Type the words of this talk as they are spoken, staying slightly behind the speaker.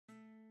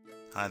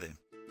Hi there,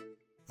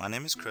 my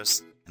name is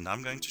Chris and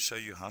I'm going to show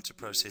you how to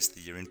process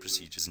the year-end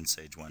procedures in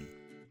Sage 1.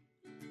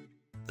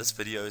 This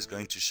video is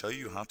going to show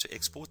you how to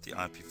export the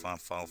IP5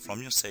 file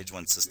from your Sage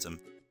 1 system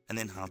and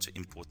then how to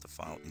import the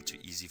file into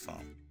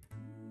EasyFile.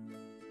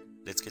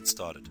 Let's get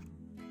started.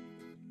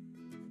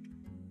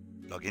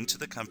 Log into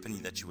the company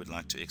that you would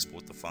like to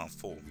export the file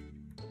for.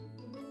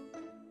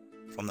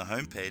 From the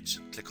home page,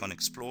 click on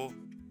Explore,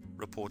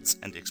 Reports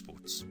and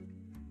Exports.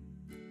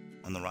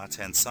 On the right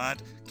hand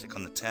side, click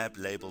on the tab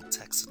labeled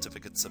Tax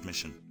Certificate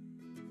Submission.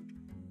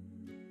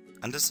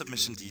 Under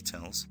Submission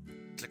Details,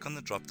 click on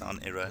the drop-down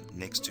arrow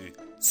next to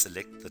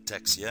Select the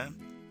tax year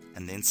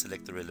and then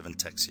select the relevant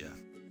tax year.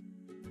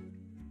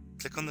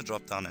 Click on the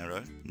drop-down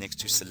arrow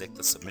next to Select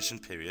the submission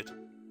period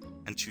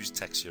and choose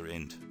Tax Year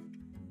End.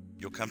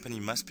 Your company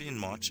must be in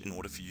March in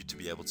order for you to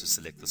be able to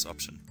select this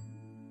option.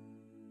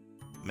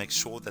 Make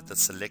sure that the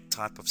Select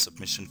Type of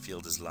Submission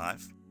field is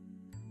live.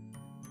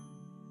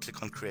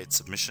 Click on Create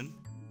Submission.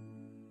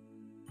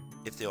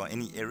 If there are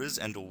any errors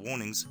and/or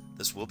warnings,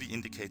 this will be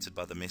indicated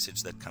by the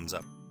message that comes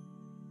up.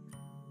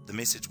 The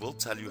message will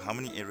tell you how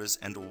many errors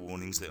and/or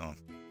warnings there are.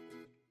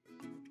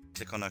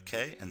 Click on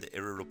OK and the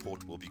error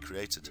report will be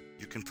created.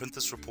 You can print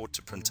this report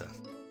to printer.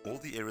 All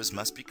the errors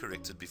must be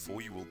corrected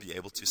before you will be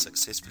able to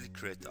successfully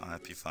create the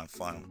IP5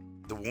 file.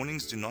 The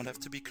warnings do not have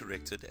to be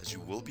corrected, as you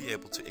will be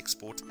able to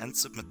export and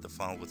submit the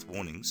file with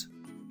warnings,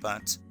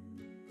 but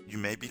you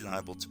may be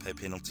liable to pay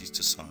penalties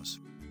to SARS.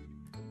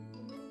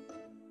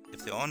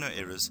 If there are no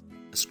errors,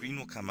 a screen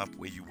will come up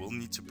where you will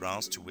need to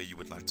browse to where you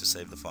would like to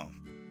save the file.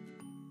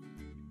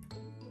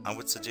 I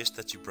would suggest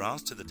that you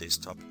browse to the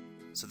desktop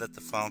so that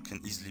the file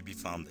can easily be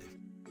found there.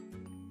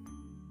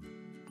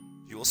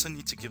 You also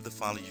need to give the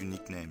file a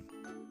unique name.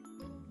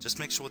 Just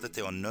make sure that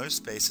there are no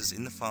spaces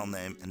in the file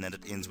name and that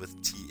it ends with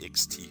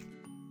txt.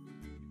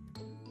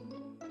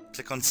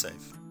 Click on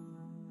Save.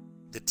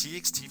 The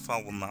txt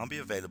file will now be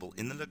available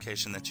in the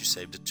location that you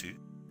saved it to,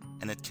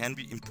 and it can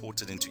be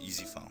imported into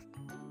EasyFile.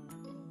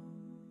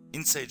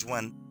 In Sage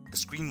 1, a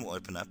screen will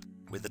open up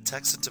where the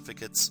tax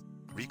certificates,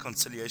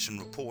 reconciliation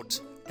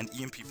report, and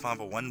EMP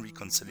 501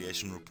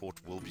 reconciliation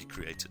report will be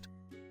created.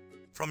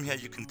 From here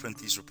you can print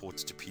these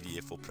reports to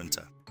PDF or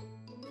printer.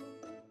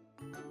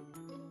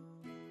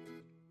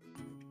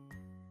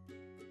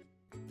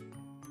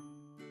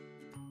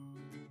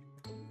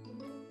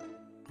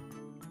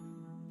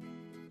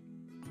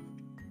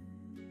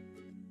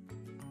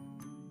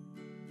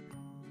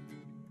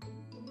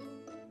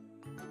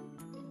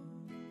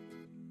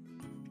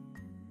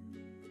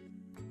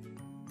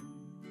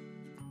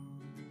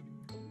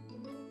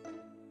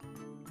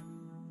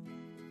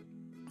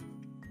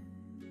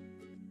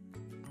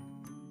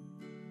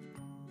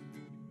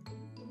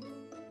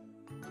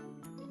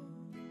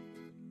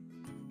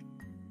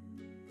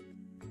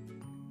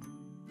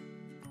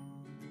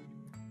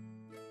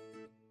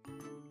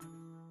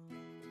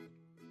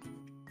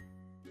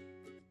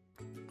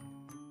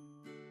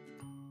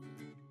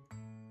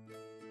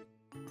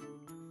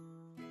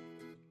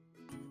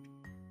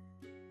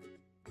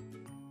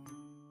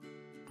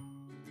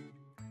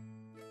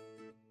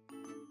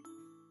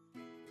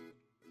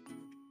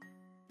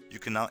 You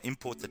can now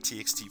import the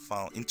TXT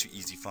file into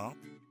EasyFile,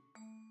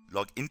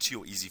 log into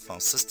your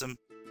EasyFile system,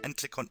 and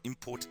click on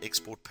Import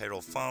Export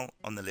Payroll File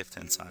on the left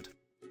hand side.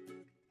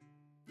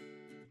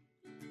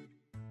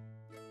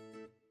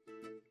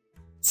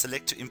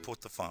 Select to import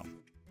the file.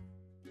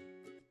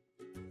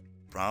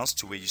 Browse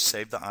to where you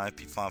saved the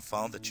IP5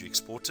 file that you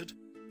exported,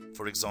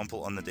 for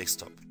example on the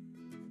desktop.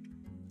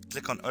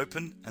 Click on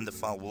Open and the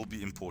file will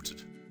be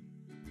imported.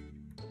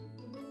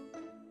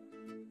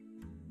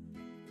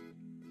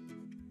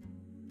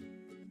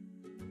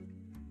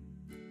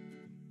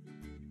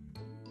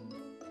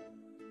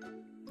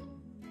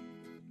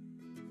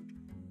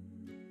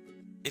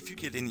 If you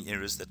get any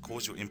errors that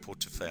cause your import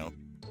to fail,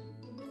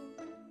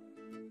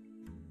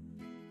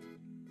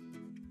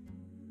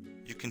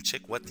 you can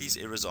check what these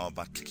errors are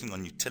by clicking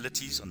on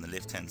Utilities on the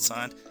left hand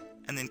side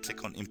and then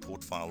click on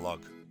Import File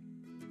Log.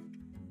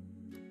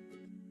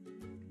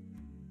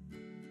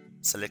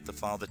 Select the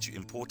file that you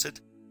imported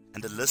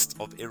and a list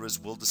of errors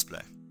will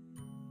display.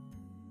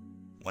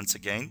 Once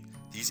again,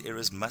 these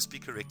errors must be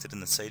corrected in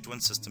the Sage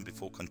 1 system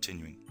before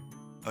continuing.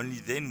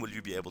 Only then will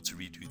you be able to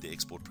redo the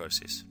export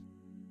process.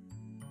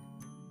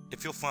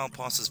 If your file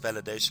passes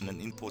validation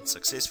and imports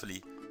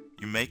successfully,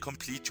 you may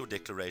complete your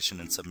declaration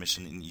and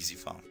submission in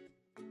EasyFile.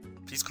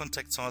 Please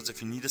contact SARS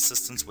if you need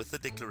assistance with the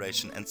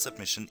declaration and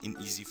submission in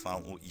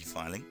EasyFile or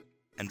e-filing,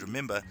 and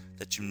remember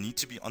that you need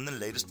to be on the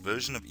latest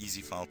version of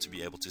EasyFile to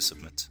be able to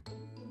submit.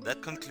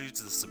 That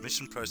concludes the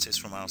submission process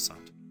from our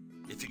side.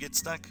 If you get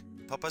stuck,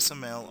 pop us a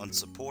mail on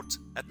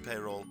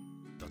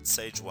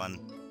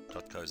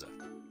support@payroll.sage1.coza.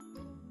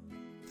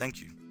 Thank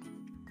you.